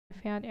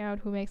found out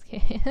who makes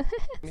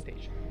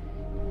Limitation.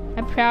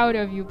 I'm proud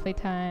of you,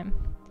 Playtime.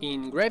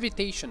 In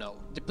Gravitational,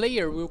 the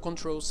player will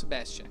control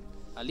Sebastian,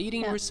 a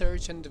leading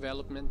research and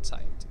development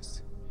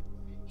scientist.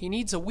 He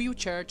needs a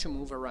wheelchair to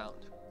move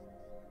around.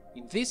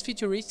 In this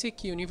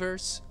futuristic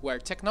universe, where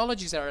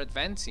technologies are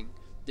advancing,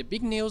 the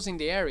big news in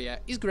the area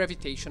is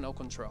gravitational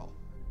control.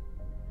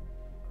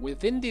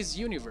 Within this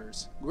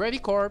universe,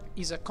 Gravicorp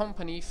is a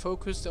company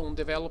focused on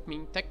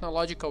developing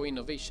technological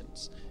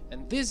innovations,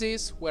 and this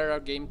is where our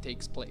game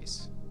takes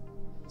place.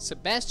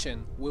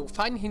 Sebastian will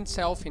find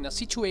himself in a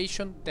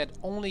situation that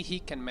only he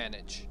can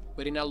manage,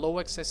 but in a low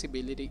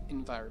accessibility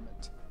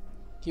environment.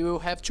 He will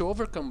have to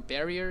overcome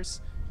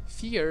barriers,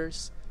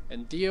 fears,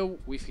 and deal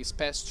with his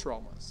past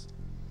traumas.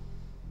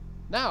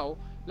 Now,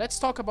 let's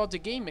talk about the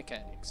game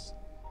mechanics.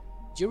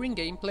 During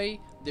gameplay,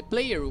 the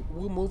player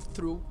will move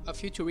through a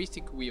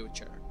futuristic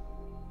wheelchair.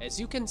 As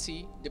you can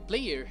see, the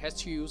player has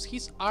to use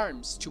his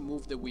arms to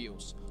move the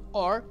wheels,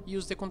 or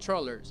use the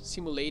controllers,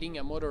 simulating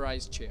a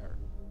motorized chair.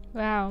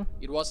 Wow.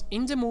 It was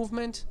in the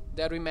movement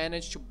that we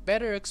managed to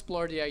better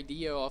explore the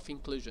idea of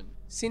inclusion,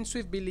 since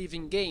we believe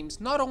in games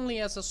not only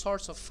as a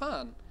source of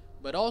fun,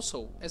 but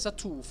also as a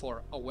tool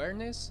for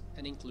awareness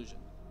and inclusion.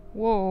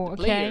 Whoa, The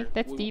okay, player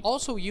that's will deep.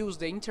 also use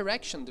the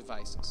interaction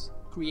devices,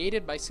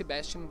 created by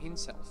Sebastian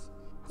himself,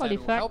 Holy that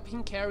will fuck. help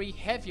him carry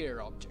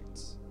heavier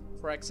objects.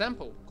 For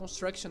example,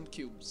 construction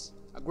cubes,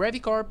 a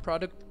Gravicorp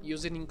product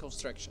used in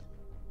construction.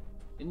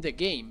 In the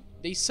game,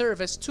 they serve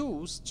as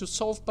tools to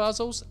solve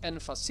puzzles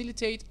and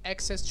facilitate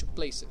access to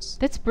places,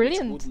 That's which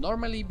brilliant. would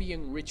normally be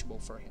unreachable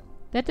for him.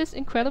 That is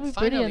incredibly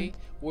Finally, brilliant.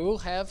 we will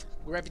have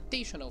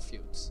gravitational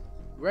fields,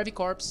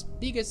 Gravicorp's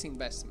biggest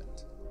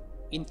investment.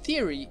 In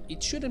theory,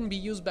 it shouldn't be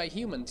used by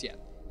humans yet,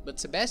 but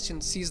Sebastian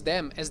sees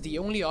them as the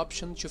only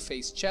option to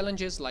face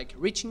challenges like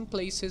reaching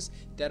places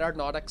that are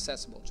not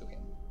accessible to him.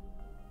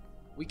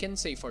 We can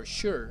say for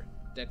sure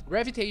that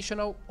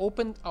Gravitational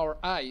opened our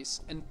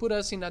eyes and put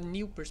us in a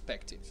new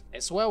perspective,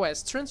 as well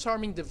as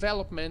transforming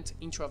development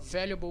into a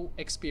valuable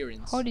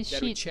experience Holy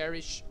that we shit.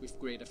 cherish with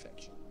great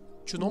affection.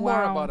 To know more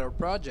Wow. about our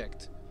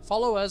project,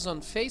 follow us on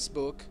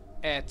Facebook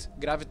at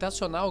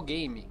Gravitational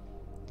Gaming.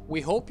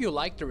 We hope you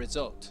like the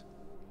result.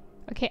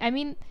 Okay, I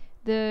mean,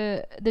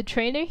 the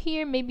trailer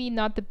here maybe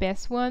not the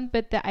best one,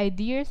 but the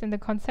ideas and the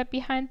concept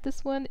behind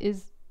this one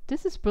is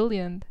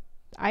brilliant.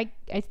 I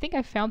think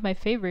I found my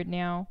favorite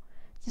now.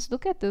 Just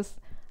look at this.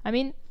 I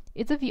mean,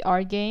 it's a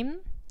VR game.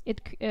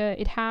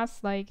 It has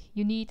like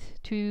you need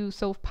to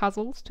solve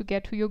puzzles to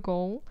get to your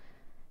goal.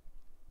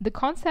 The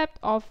concept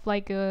of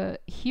like a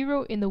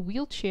hero in a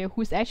wheelchair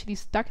who's actually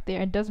stuck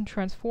there and doesn't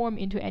transform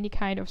into any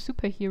kind of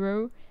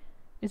superhero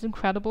is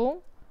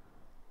incredible.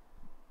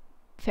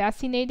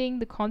 Fascinating.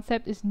 The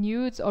concept is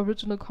new. It's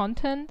original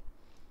content,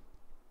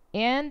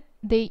 and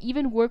they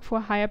even work for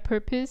a higher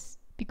purpose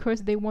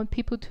because they want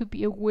people to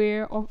be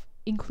aware of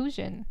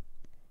inclusion.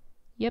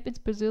 Yep, it's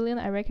Brazilian.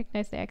 I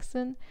recognize the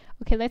accent.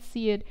 Okay, let's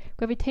see it.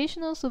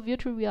 Gravitational is a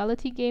virtual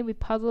reality game with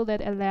puzzle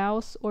that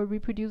allows or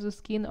reproduces the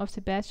skin of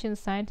Sebastian, a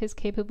scientist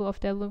capable of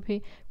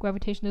developing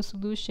gravitational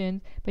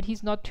solutions, but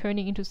he's not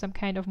turning into some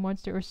kind of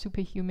monster or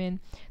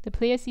superhuman. The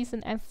player sees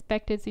an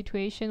unexpected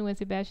situation when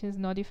Sebastian is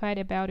notified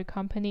about a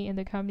company and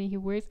the company he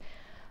works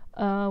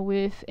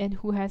with and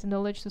who has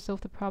knowledge to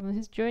solve the problem.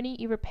 His journey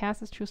either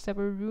passes through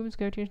several rooms,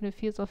 gravitational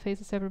fields, or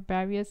faces several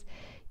barriers,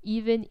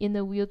 even in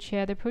a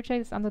wheelchair. The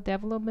project is under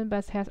development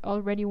but has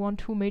already won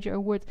 2 major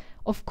awards.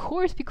 Of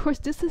course, because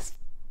this is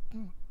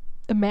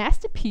a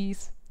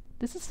masterpiece.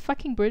 This is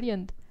fucking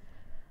brilliant.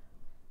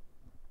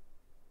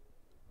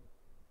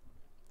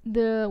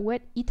 The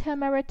Wet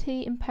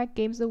Itamarate Impact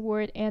Games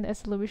Award and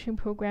Acceleration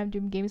Program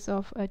during Games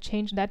of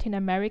Change Latin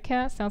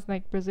America. Sounds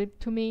like Brazil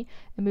to me.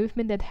 A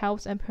movement that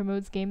helps and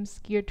promotes games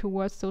geared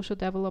towards social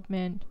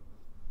development.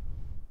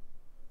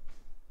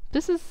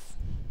 This is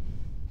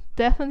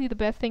definitely the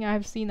best thing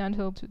I've seen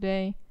until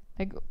today.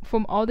 Like,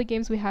 from all the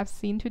games we have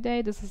seen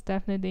today, this is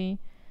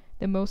definitely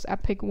the most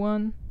epic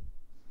one.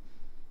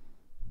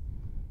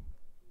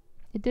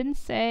 It didn't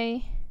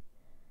say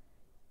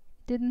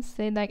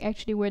like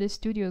actually where the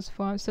studio is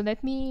from, so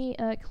let me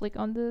click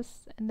on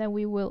this and then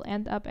we will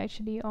end up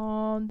actually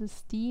on the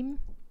Steam.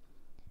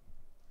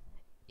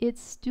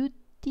 It's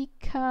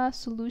Studica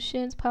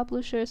Solutions,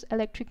 publishers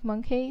Electric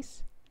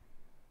Monkeys.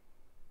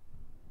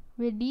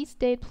 Release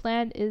date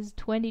planned is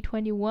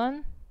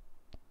 2021.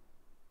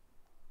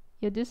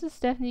 Yeah, this is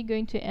definitely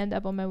going to end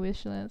up on my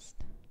wish list.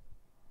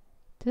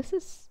 This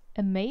is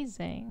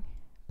amazing.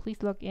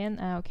 Please log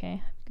in.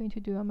 Okay, I'm going to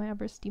do it on my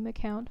other Steam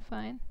account.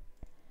 Fine.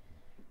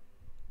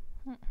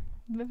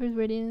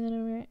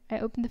 I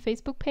opened the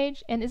Facebook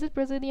page, and is it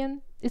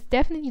Brazilian? It's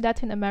definitely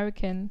Latin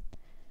American.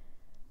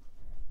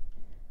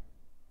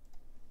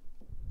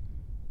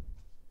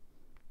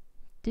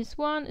 This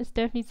one is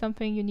definitely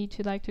something you need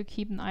to like to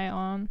keep an eye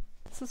on.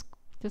 This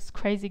is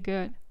crazy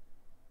good.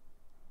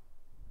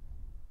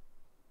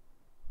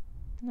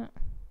 No.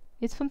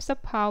 It's from Sao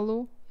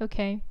Paulo.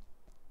 Okay.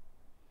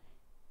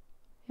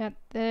 Yeah,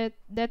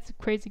 that's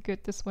crazy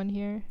good, this one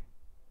here.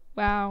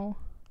 Wow.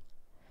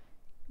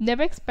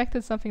 Never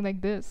expected something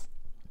like this.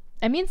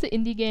 I mean, it's an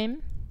indie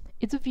game.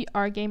 It's a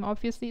VR game,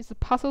 obviously. It's a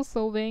puzzle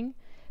solving.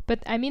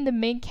 But I mean, the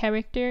main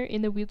character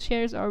in the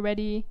wheelchair is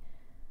already,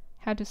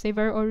 how to say,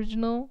 very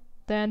original.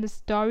 Then the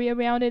story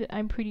around it,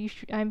 I'm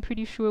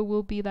pretty sure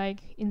will be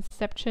like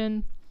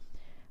Inception,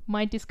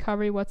 mind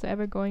discovery,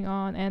 whatsoever going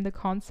on, and the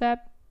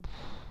concept,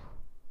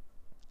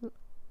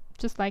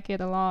 just like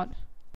it a lot.